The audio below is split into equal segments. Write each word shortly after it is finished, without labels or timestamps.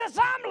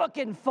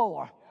looking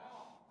for.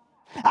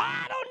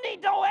 I don't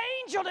need no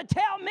angel to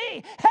tell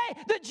me,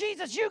 hey, the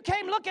Jesus you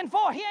came looking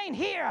for, he ain't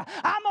here.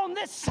 I'm on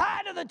this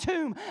side of the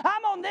tomb.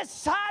 I'm on this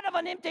side of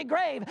an empty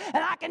grave.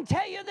 And I can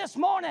tell you this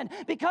morning,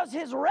 because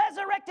his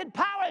resurrected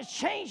power has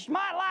changed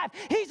my life,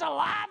 he's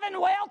alive and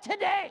well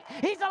today.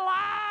 He's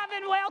alive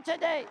and well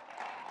today.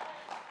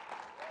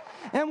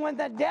 And when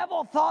the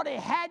devil thought he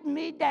had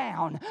me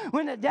down,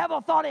 when the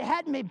devil thought he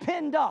had me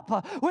pinned up,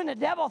 when the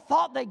devil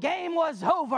thought the game was over,